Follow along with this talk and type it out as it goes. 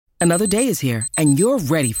Another day is here, and you're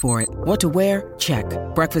ready for it. What to wear? Check.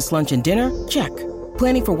 Breakfast, lunch, and dinner? Check.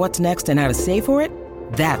 Planning for what's next and how to save for it?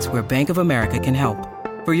 That's where Bank of America can help.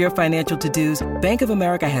 For your financial to-dos, Bank of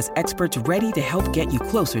America has experts ready to help get you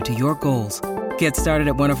closer to your goals. Get started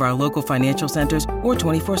at one of our local financial centers or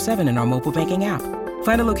 24/7 in our mobile banking app.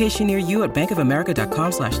 Find a location near you at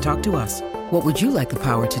bankofamerica.com/talktous. What would you like the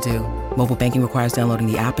power to do? Mobile banking requires downloading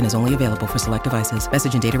the app and is only available for select devices.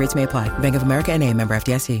 Message and data rates may apply. Bank of America N.A., member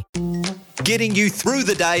FDIC. Getting you through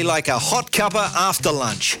the day like a hot cuppa after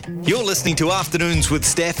lunch. You're listening to Afternoons with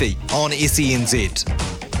Staffy on SENZ.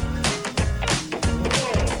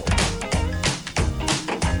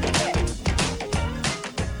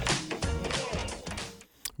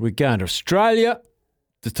 We're going to Australia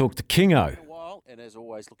to talk to Kingo. And as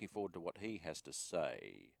always, looking forward to what he has to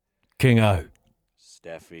say. Kingo.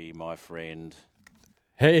 Staffy, my friend.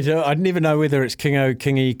 Hey, I'd never know whether it's Kingo,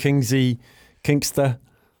 Kingy, Kingsy, Kinkster.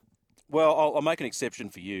 Well, I'll make an exception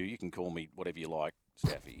for you. You can call me whatever you like,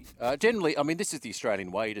 Staffy. Generally, I mean, this is the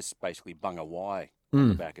Australian way. You just basically bung a Y on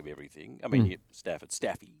the back of everything. I mean, Staff, it's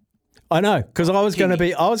Staffy. I know, because I was going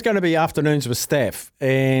to be Afternoons with Staff,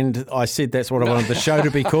 and I said that's what I wanted the show to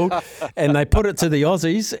be called, and they put it to the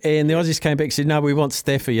Aussies, and the Aussies came back and said, no, we want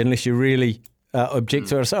Staffy unless you really object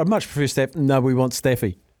to it. So I much prefer Staff. No, we want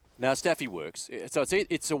Staffy. Now, Staffy works. So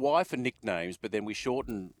it's a Y for nicknames, but then we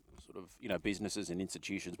shorten sort of, businesses and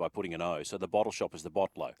institutions by putting an O. So the bottle shop is the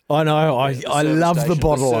Botlo. I know. I love the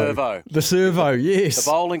bottle. The servo. The servo, yes.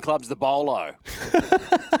 The bowling club's the bolo.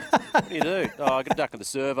 What do you do? Oh, I got to duck in the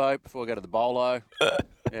servo before I go to the bolo.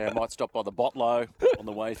 Yeah, I might stop by the Botlo on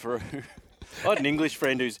the way through. I had an English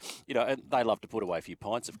friend who's, and they love to put away a few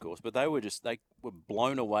pints, of course, but they were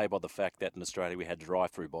blown away by the fact that in Australia we had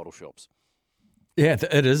drive-through bottle shops. Yeah,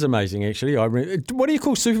 it is amazing, actually. What do you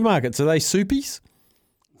call supermarkets? Are they soupies?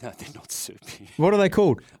 No, they're not soupy. What are they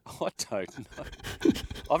called? I don't know.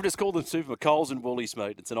 I've just called them super. Coles and Woolies,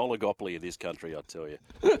 mate. It's an oligopoly in this country, I tell you.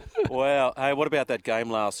 Wow. Hey, what about that game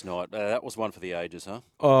last night? That was one for the ages, huh?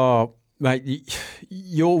 Oh, mate,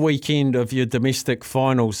 your weekend of your domestic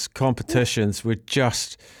finals competitions were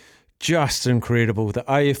just incredible. The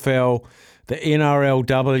AFL, the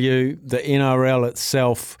NRLW, the NRL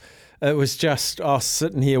itself. It was just us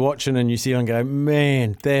sitting here watching in New Zealand going,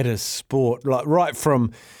 man, that is sport. Like right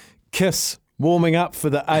from Kiss warming up for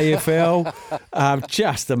the AFL,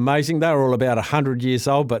 just amazing. They were all about 100 years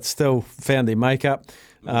old, but still found their makeup.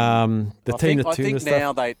 I think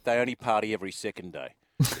now they only party every second day.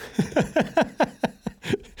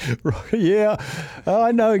 Right, yeah,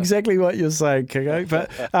 I know exactly what you're saying, Kingo. But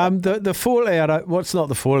the fallout, what's not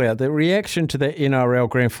the fallout, the reaction to the NRL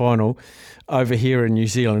Grand Final over here in New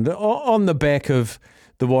Zealand on the back of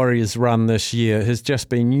the Warriors' run this year has just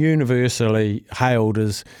been universally hailed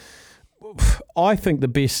as, I think, the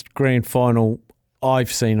best Grand Final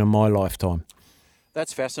I've seen in my lifetime.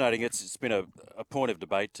 That's fascinating. It's been a point of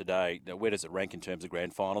debate today. Where does it rank in terms of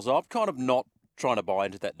Grand Finals? I've kind of not trying to buy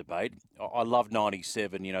into that debate. I love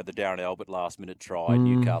 97, the Darren Albert last-minute try,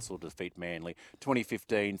 Newcastle defeat Manly.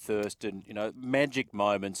 2015, Thurston, magic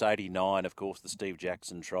moments. 89, of course, the Steve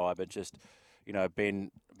Jackson try, but just, Ben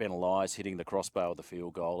Elias hitting the crossbar with the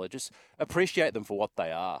field goal. I just appreciate them for what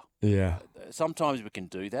they are. Yeah. Sometimes we can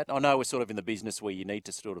do that. I know we're sort of in the business where you need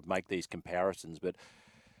to sort of make these comparisons, but,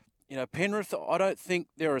 Penrith, I don't think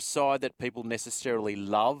they're a side that people necessarily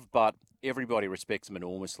love, but everybody respects them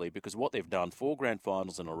enormously because what they've done, 4 grand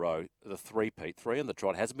finals in a row, the three-peat, 3 on the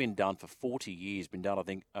trot, hasn't been done for 40 years, been done, I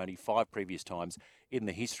think, only 5 previous times in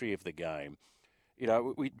the history of the game.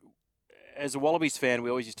 We as a Wallabies fan, we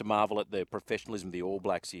always used to marvel at the professionalism of the All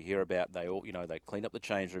Blacks. You hear about they clean up the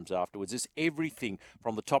change rooms afterwards. It's everything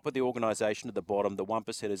from the top of the organisation to the bottom, the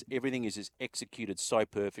 1%ers, everything is just executed so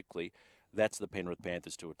perfectly. That's the Penrith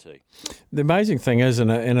Panthers to a T. The amazing thing is, and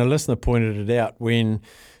a listener pointed it out, when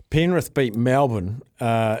Penrith beat Melbourne,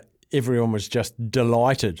 everyone was just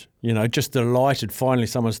delighted, finally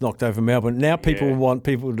someone's knocked over Melbourne. Now people want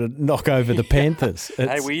people to knock over the Panthers.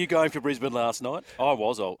 Hey, were you going for Brisbane last night? I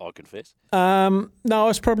was, I'll confess. No, I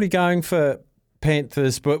was probably going for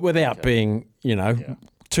Panthers, but without being,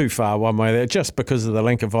 too far one way there, just because of the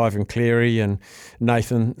link of Ivan Cleary and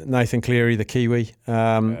Nathan Cleary, the Kiwi,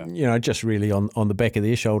 just really on the back of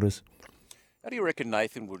their shoulders. How do you reckon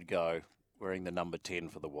Nathan would go wearing the number 10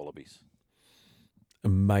 for the Wallabies?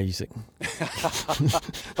 Amazing.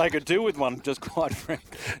 They could do with one, just quite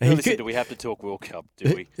frankly. Do we have to talk World Cup,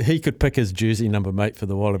 do we? He could pick his jersey number, mate, for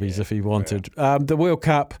the Wallabies if he wanted. The World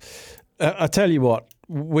Cup, I tell you what,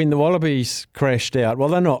 when the Wallabies crashed out, well,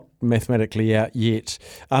 they're not mathematically out yet.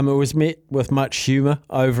 It was met with much humour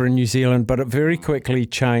over in New Zealand, but it very quickly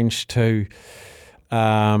changed to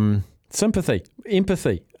sympathy,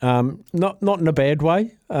 empathy, not in a bad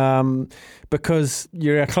way, because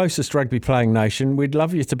you're our closest rugby playing nation. We'd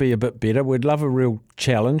love you to be a bit better. We'd love a real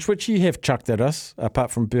challenge, which you have chucked at us,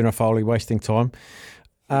 apart from Bernard Foley wasting time.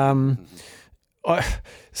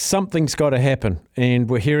 Something's got to happen, and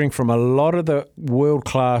we're hearing from a lot of the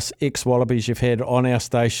world-class ex-Wallabies you've had on our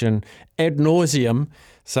station ad nauseum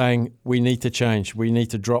saying we need to change. We need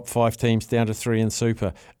to drop 5 teams down to 3 in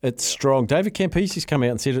Super. It's strong. David Campisi's come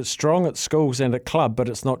out and said it's strong at schools and at club, but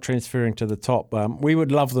it's not transferring to the top. We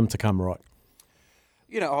would love them to come right.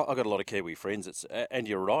 You know, I've got a lot of Kiwi friends, and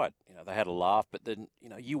you're right. You know, they had a laugh, but then, you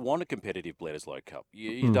know, you want a competitive Bledisloe Cup.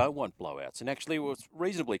 You don't want blowouts. And actually, it was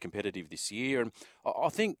reasonably competitive this year. And I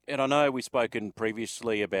think, and I know we've spoken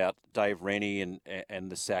previously about Dave Rennie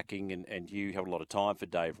and the sacking, and you have a lot of time for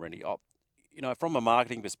Dave Rennie. You know, from a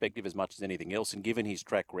marketing perspective as much as anything else, and given his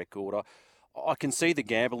track record, I can see the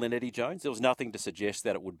gamble in Eddie Jones. There was nothing to suggest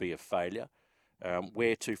that it would be a failure.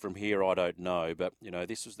 Where to from here, I don't know. But, you know,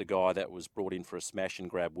 this was the guy that was brought in for a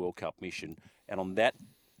smash-and-grab World Cup mission. And on that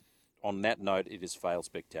note, it has failed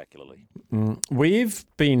spectacularly. We've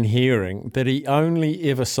been hearing that he only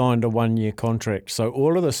ever signed a 1-year contract. So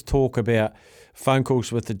all of this talk about phone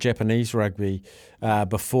calls with the Japanese rugby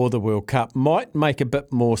before the World Cup might make a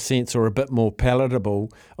bit more sense or a bit more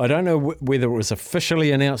palatable. I don't know whether it was officially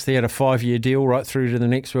announced he had a 5-year deal right through to the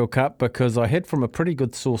next World Cup, because I had from a pretty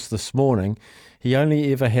good source this morning he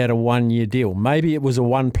only ever had a 1-year deal. Maybe it was a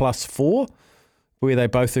 1+4 where they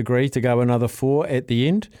both agreed to go another 4 at the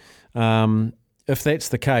end. If that's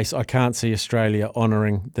the case, I can't see Australia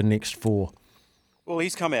honouring the next 4. Well,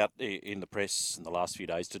 he's come out in the press in the last few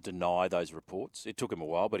days to deny those reports. It took him a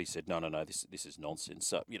while, but he said, no, this is nonsense.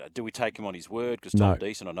 So, you know, do we take him on his word? Because Tom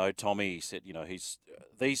Deason, I know Tommy, he said, you know,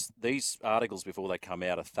 these articles before they come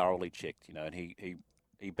out are thoroughly checked, you know, and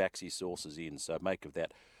he backs his sources in. So make of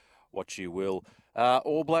that what you will.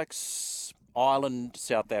 All Blacks, Ireland,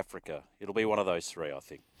 South Africa. It'll be one of those 3, I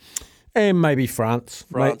think. And maybe France.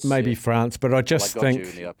 Maybe yeah. France. But I just think... They got you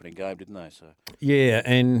in the opening game, didn't they? So. Yeah,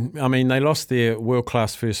 and, I mean, they lost their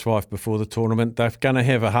world-class first 5 before the tournament. They're going to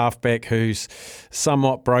have a halfback who's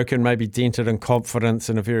somewhat broken, maybe dented in confidence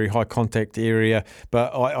in a very high-contact area.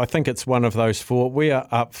 But I think it's one of those 4. We are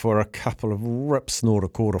up for a couple of rip-snorter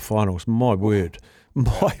quarterfinals. My word.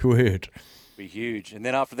 My word. Be huge. And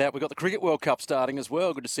then after that, we've got the Cricket World Cup starting as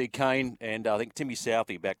well. Good to see Kane and I think Timmy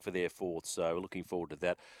Southey back for their 4th. So we're looking forward to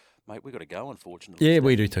that. Mate, we've got to go, unfortunately. Yeah,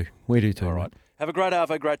 we do too. All right. Have a great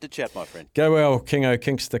Arvo. Great to chat, my friend. Go well, Kingo,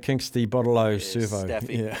 Kingsty, Bottle-O, Servo.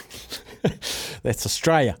 Staffy. Yeah. That's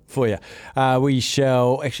Australia for you. We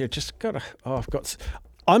shall... Actually, just got to...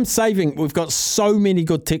 I'm saving... We've got so many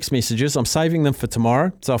good text messages. I'm saving them for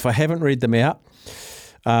tomorrow. So if I haven't read them out,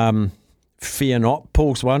 fear not.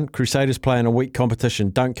 Paul's one. Crusaders play in a weak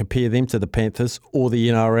competition. Don't compare them to the Panthers or the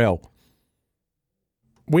NRL.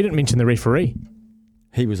 We didn't mention the referee.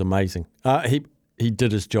 He was amazing. He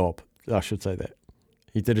did his job. I should say that.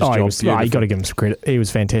 He did his job. You got to give him some credit. He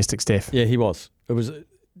was fantastic, Steph. Yeah, he was. It was. And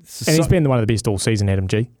he's been one of the best all season, Adam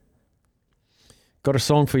G. Got a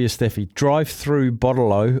song for you, Steffi. Drive Through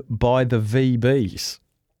Bottle-O by the VBs.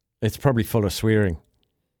 It's probably full of swearing.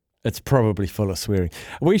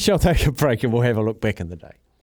 We shall take a break and we'll have a look back in the day.